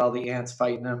see all the ants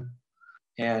fighting him.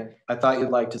 And I thought you'd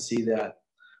like to see that,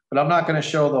 but I'm not going to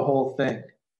show the whole thing.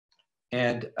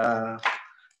 And a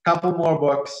couple more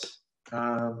books.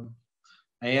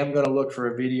 I am going to look for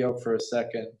a video for a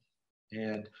second.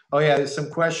 And oh yeah, there's some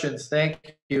questions.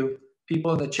 Thank you,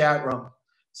 people in the chat room.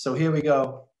 So here we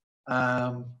go.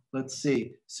 Let's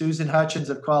see. Susan Hutchins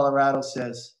of Colorado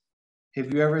says,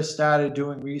 have you ever started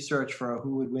doing research for a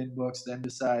Who Would Win books, then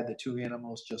decide the two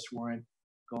animals just weren't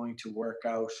going to work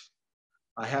out?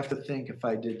 I have to think if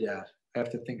I did that. I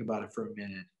have to think about it for a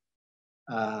minute.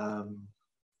 I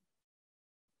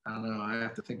don't know. I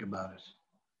have to think about it.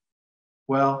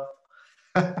 Well,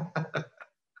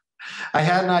 I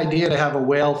had an idea to have a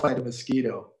whale fight a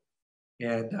mosquito,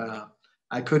 and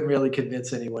I couldn't really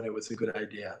convince anyone it was a good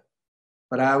idea.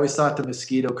 But I always thought the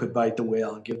mosquito could bite the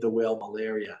whale and give the whale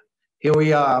malaria. Here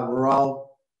we are. We're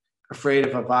all afraid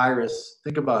of a virus.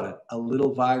 Think about it, a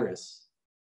little virus.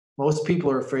 Most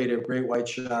people are afraid of great white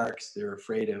sharks. They're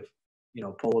afraid of,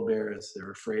 polar bears.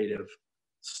 They're afraid of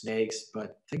snakes.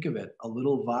 But think of it, a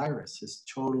little virus has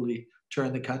totally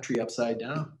turned the country upside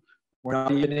down. We're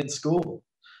not even in school.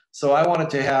 So I wanted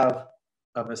to have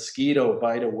a mosquito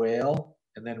bite a whale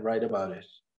and then write about it.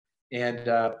 And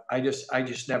I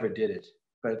just never did it.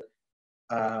 But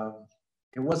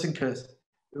it wasn't because,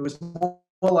 it was more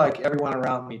like everyone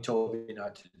around me told me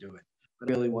not to do it. I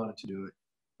really wanted to do it.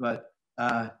 But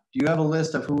do you have a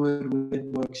list of Who Would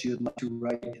Win books you'd like to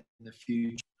write in the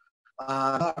future?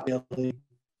 Not really.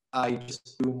 I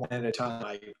just do one at a time.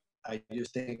 I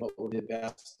just think what will be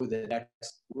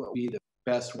the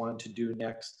best one to do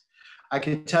next. I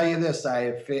can tell you this: I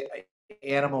have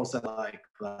animals that I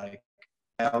like.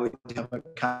 I always have a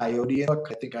coyote book.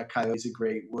 I think a coyote is a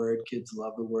great word. Kids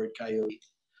love the word coyote,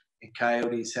 and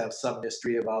coyotes have some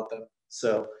mystery about them.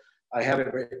 So I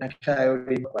haven't written a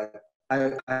coyote book, but I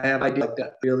have ideas like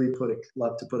that. Really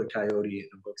love to put a coyote in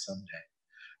a book someday.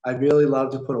 I'd really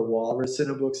love to put a walrus in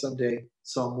a book someday.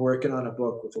 So I'm working on a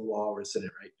book with a walrus in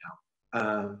it right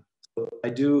now. So I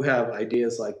do have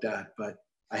ideas like that, but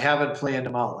I haven't planned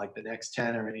them out, like the next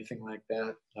 10 or anything like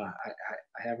that.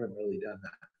 I haven't really done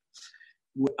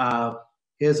that.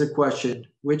 Here's a question.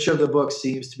 Which of the books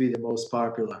seems to be the most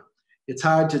popular? It's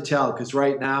hard to tell because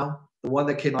right now, the one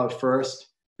that came out first,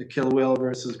 The Killer Whale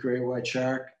versus Great White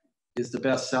Shark, is the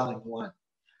best-selling one.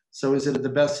 So is it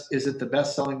the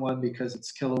best-selling one because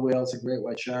it's killer whales and great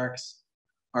white sharks?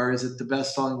 Or is it the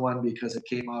best-selling one because it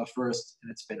came out first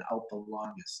and it's been out the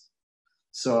longest?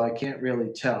 So I can't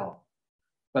really tell.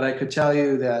 But I could tell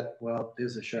you that, well,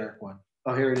 there's a shark one.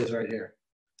 Oh, here it is right here.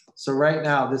 So right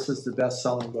now, this is the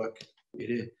best-selling book.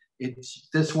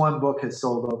 This one book has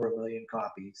sold over 1 million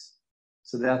copies.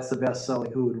 So that's the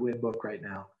best-selling Who Would Win book right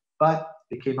now. But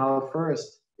it came out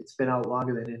first. It's been out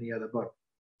longer than any other book.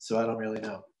 So I don't really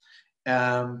know.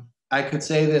 I could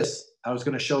say this. I was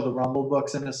going to show the Rumble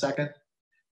books in a second.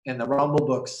 And the Rumble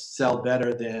books sell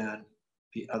better than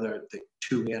the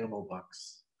two animal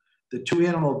books. The two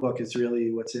animal book is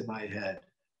really what's in my head.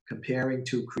 Comparing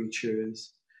two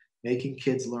creatures, making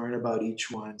kids learn about each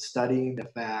one, studying the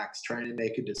facts, trying to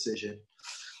make a decision.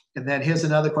 And then here's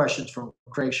another question from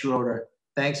Craig Schroeder.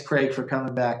 Thanks, Craig, for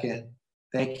coming back in.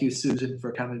 Thank you, Susan,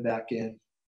 for coming back in.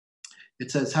 It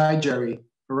says, hi, Jerry.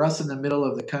 For us in the middle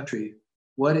of the country,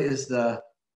 what is the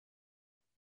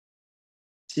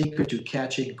secret to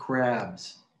catching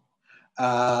crabs?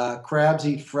 Crabs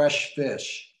eat fresh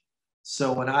fish.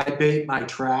 So when I bait my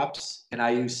traps and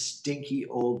I use stinky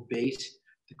old bait,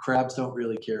 the crabs don't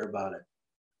really care about it.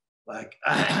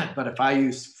 But if I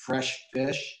use fresh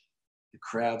fish, the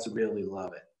crabs really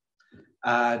love it.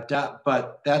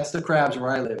 But that's the crabs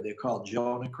where I live. They're called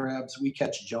Jonah crabs. We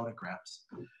catch Jonah crabs.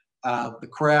 The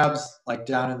crabs, like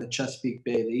down in the Chesapeake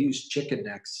Bay, they use chicken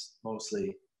necks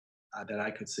mostly that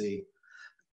I could see.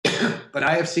 But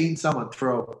I have seen someone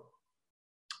throw a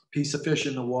piece of fish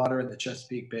in the water in the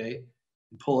Chesapeake Bay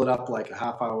and pull it up like a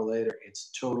half hour later.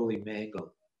 It's totally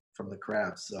mangled from the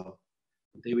crabs. So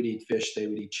they would eat fish. They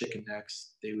would eat chicken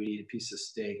necks. They would eat a piece of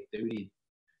steak. They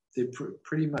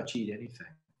pretty much eat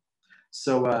anything.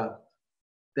 So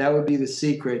that would be the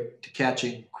secret to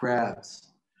catching crabs.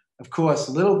 Of course,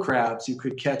 little crabs you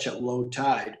could catch at low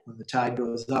tide. When the tide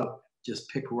goes up, just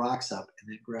pick rocks up and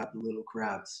then grab the little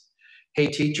crabs. Hey,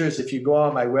 teachers, if you go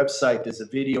on my website, there's a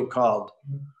video called,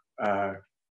 I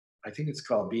think it's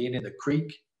called Being in the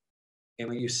Creek. And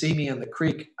when you see me in the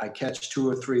creek, I catch 2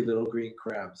 or 3 little green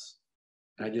crabs.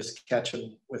 And I just catch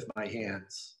them with my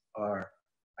hands, or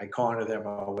I corner them,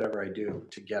 or whatever I do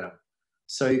to get them.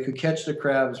 So you could catch the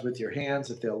crabs with your hands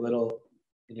if they're little,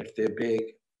 and if they're big,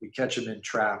 we catch them in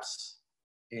traps.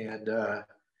 And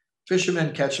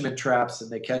fishermen catch them in traps,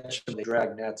 and they catch them, they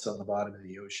drag nets on the bottom of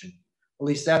the ocean. At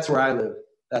least that's where I live.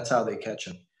 That's how they catch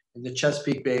them. In the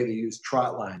Chesapeake Bay, they use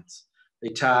trot lines. They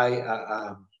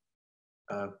tie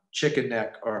a chicken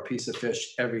neck or a piece of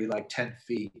fish every like 10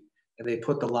 feet, and they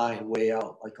put the line way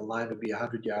out, like the line would be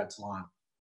 100 yards long.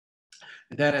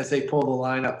 And then as they pull the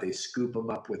line up, they scoop them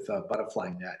up with a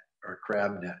butterfly net or a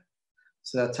crab net.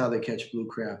 So that's how they catch blue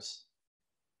crabs.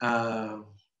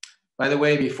 By the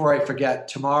way, before I forget,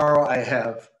 tomorrow I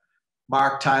have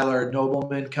Mark Tyler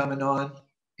Nobleman coming on,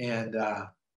 and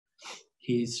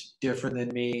he's different than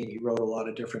me. He wrote a lot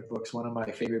of different books. One of my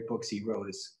favorite books he wrote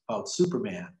is about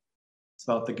Superman. It's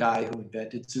about the guy who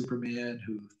invented Superman,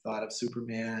 who thought of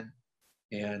Superman,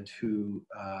 and who,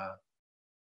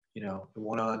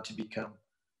 went on to become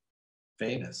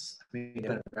famous. I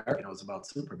mean, America knows about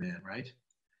Superman, right?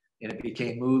 And it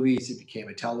became movies. It became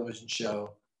a television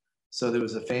show. So there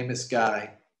was a famous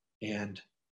guy, and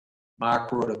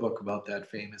Mark wrote a book about that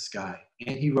famous guy.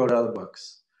 And he wrote other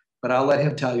books. But I'll let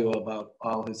him tell you about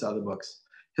all his other books.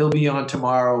 He'll be on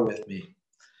tomorrow with me.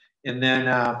 And then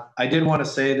I did want to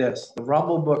say this. The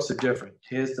Rumble books are different.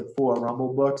 Here's the 4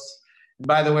 Rumble books. And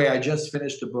by the way, I just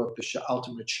finished the book, The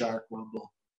Ultimate Shark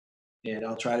Rumble. And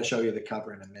I'll try to show you the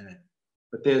cover in a minute.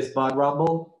 But there's Bud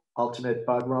Rumble, Ultimate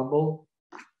Bud Rumble.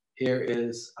 Here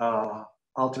is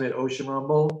Ultimate Ocean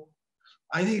Rumble.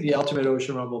 I think the Ultimate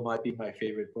Ocean Rumble might be my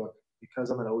favorite book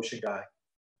because I'm an ocean guy.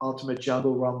 Ultimate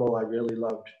Jungle Rumble, I really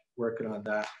loved working on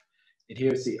that. And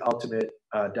here's the Ultimate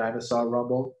Dinosaur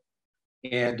Rumble.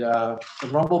 And the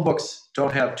Rumble books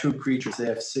don't have 2 creatures. They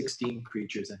have 16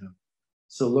 creatures in them.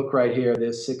 So look right here.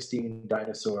 There's 16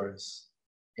 dinosaurs.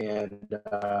 And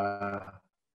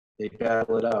they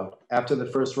battle it out. After the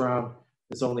first round,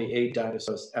 there's only 8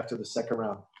 dinosaurs. After the second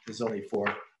round, there's only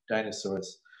 4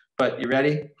 dinosaurs. But you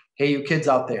ready? Hey, you kids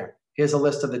out there. Here's a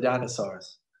list of the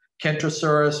dinosaurs.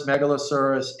 Kentrosaurus,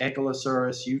 Megalosaurus,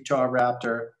 Ankylosaurus, Utah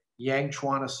Raptor,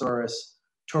 Yangchuanosaurus,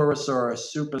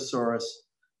 Torosaurus, Supersaurus,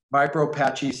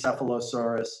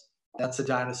 Micropachycephalosaurus. That's a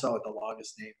dinosaur with the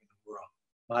longest name in the world.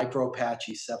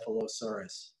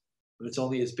 Micropachycephalosaurus. But it's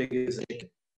only as big as a chicken.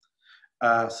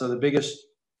 So the biggest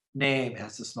name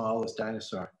has the smallest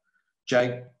dinosaur.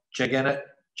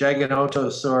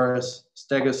 Giganotosaurus,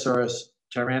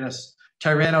 Stegosaurus,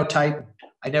 Tyrannotitan.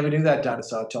 I never knew that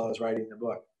dinosaur until I was writing the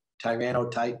book.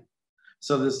 Tyrannotitan.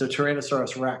 So there's the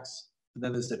Tyrannosaurus Rex, and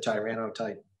then there's the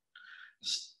Tyrannotitan.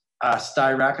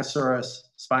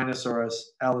 Styracosaurus, Spinosaurus,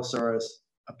 Allosaurus,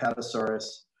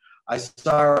 Apatosaurus. I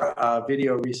saw a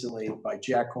video recently by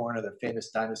Jack Horner, the famous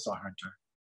dinosaur hunter.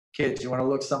 Kids, you want to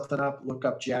look something up? Look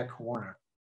up Jack Horner,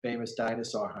 famous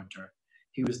dinosaur hunter.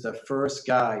 He was the first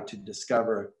guy to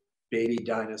discover baby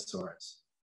dinosaurs.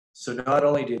 So not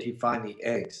only did he find the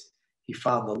eggs, he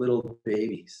found the little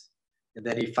babies. And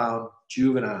then he found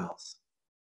juveniles,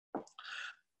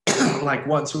 like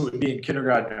ones who would be in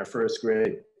kindergarten or first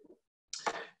grade.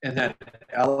 And then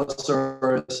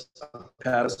Allosaurus,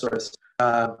 Apatosaurus.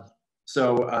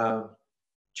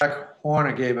 Jack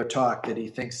Horner gave a talk that he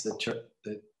thinks the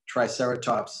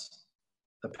Triceratops,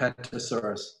 the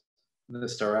Pentasaurus, and the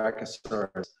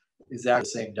Styracosaurus is actually the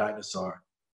same dinosaur.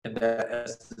 And that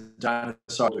as the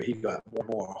dinosaur, he got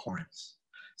more horns.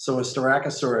 So a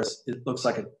Styracosaurus, it looks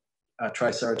like a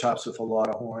Triceratops with a lot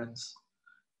of horns.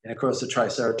 And of course, the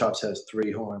Triceratops has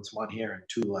 3 horns, 1 here and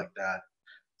 2 like that.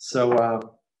 So,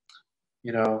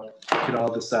 we can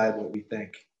all decide what we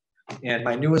think. And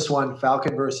my newest one,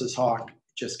 Falcon versus Hawk,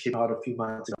 just came out a few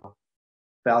months ago.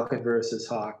 Falcon versus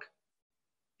Hawk.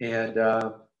 And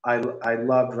I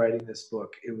loved writing this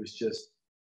book. It was just,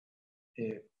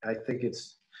 I think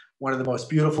it's one of the most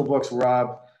beautiful books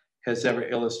Rob has ever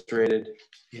illustrated.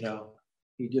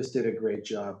 He just did a great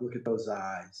job. Look at those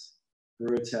eyes.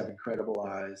 Birds have incredible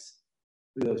eyes.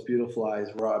 Look at those beautiful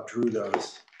eyes. Rob drew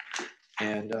those.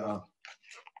 And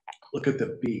look at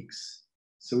the beaks.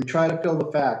 So we try to fill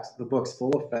the facts. The book's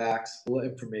full of facts, full of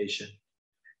information.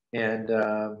 And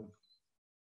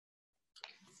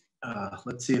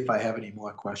let's see if I have any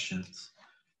more questions.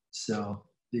 So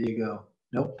there you go.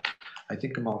 Nope. I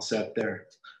think I'm all set there.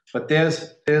 But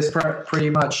there's pretty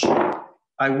much,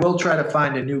 I will try to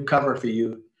find a new cover for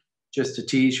you just to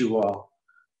tease you all.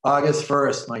 August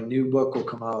 1st, my new book will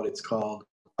come out. It's called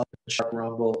Shark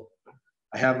Rumble.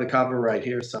 I have the cover right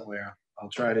here somewhere. I'll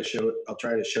try to show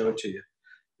it to you.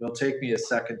 It'll take me a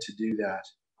second to do that.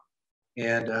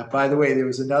 And by the way, there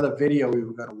was another video we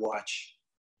were going to watch.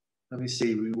 Let me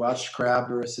see. We watched crab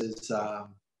versus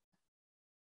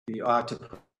the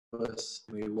octopus.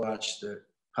 We watched the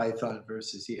python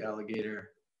versus the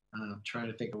alligator. I'm trying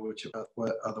to think of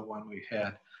what other one we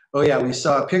had. Oh yeah, we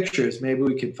saw pictures. Maybe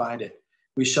we could find it.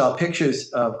 We saw pictures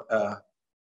of a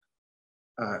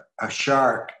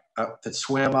shark that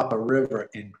swam up a river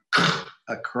and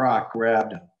a croc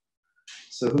grabbed him.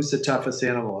 So who's the toughest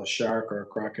animal, a shark or a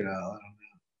crocodile? I don't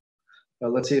know.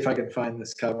 But let's see if I can find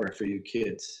this cover for you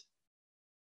kids.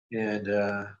 And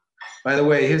by the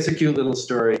way, here's a cute little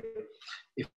story.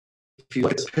 If you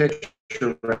look at this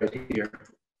picture right here,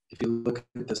 if you look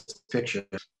at this picture,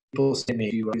 people say to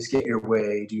me, do you always get your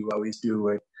way? Do you always do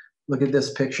it? Look at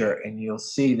this picture and you'll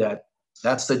see that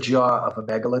that's the jaw of a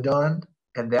megalodon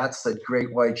and that's the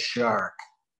great white shark.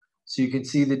 So you can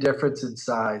see the difference in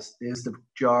size. There's the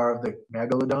jaw of the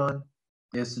megalodon.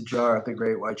 There's the jaw of the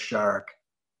great white shark.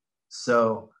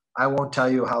 So I won't tell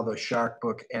you how the shark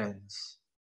book ends,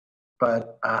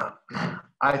 but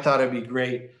I thought it'd be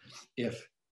great if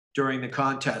during the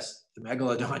contest, the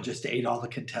megalodon just ate all the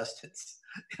contestants.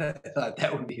 I thought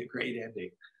that would be a great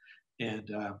ending. And,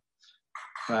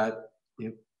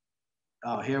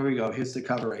 oh, here we go. Here's the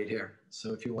cover right here.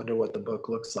 So if you wonder what the book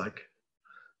looks like,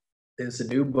 there's a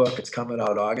new book. It's coming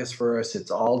out August 1st.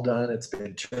 It's all done. It's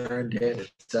been turned in.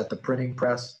 It's at the printing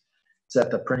press. It's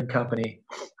at the printing company.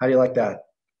 How do you like that?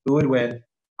 Who would win?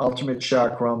 Ultimate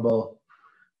Shark Rumble.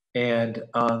 And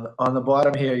on the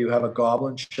bottom here, you have a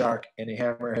goblin shark and a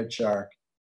hammerhead shark.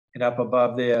 And up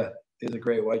above there, there's a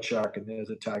great white shark and there's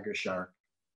a tiger shark.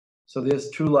 So there's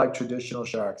two like traditional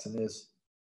sharks and there's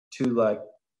two like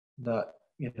not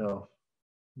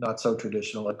so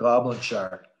traditional. A goblin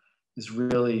shark is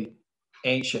really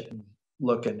ancient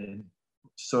looking and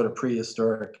sort of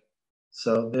prehistoric.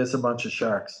 So there's a bunch of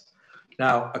sharks.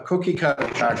 Now, a cookie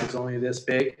cutter shark is only this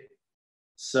big.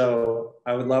 So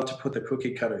I would love to put the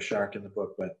cookie cutter shark in the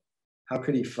book, but how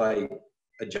could he fight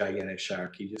a gigantic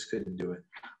shark? He just couldn't do it.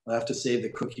 I'll have to save the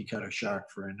cookie cutter shark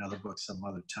for another book some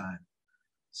other time.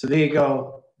 So there you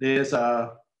go. There's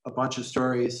a bunch of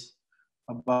stories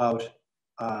about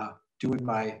doing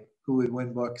my Who Would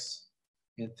Win books.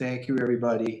 And thank you,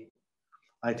 everybody.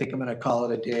 I think I'm going to call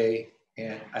it a day.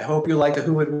 And I hope you like the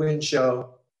Who Would Win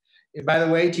show. And by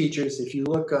the way, teachers, if you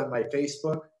look on my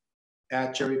Facebook,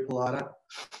 at Jerry Pallotta,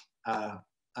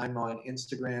 I'm on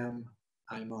Instagram.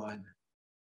 I'm on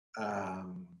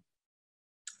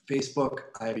Facebook.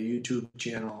 I have a YouTube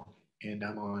channel. And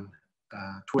I'm on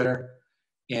Twitter.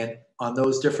 And on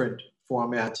those different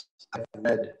formats, I've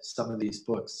read some of these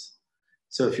books.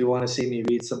 So if you want to see me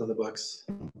read some of the books,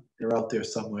 they're out there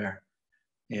somewhere.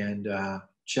 And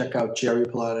check out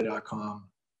jerrypallotta.com.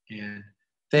 And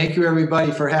thank you,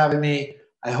 everybody, for having me.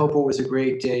 I hope it was a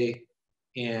great day.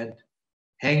 And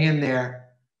hang in there.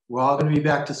 We're all going to be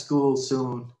back to school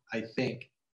soon, I think.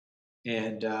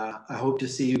 And I hope to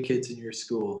see you kids in your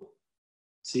school.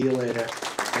 See you later.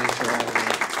 Thanks for having me.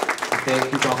 And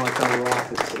thank you to all my fellow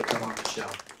authors that have come on the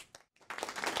show.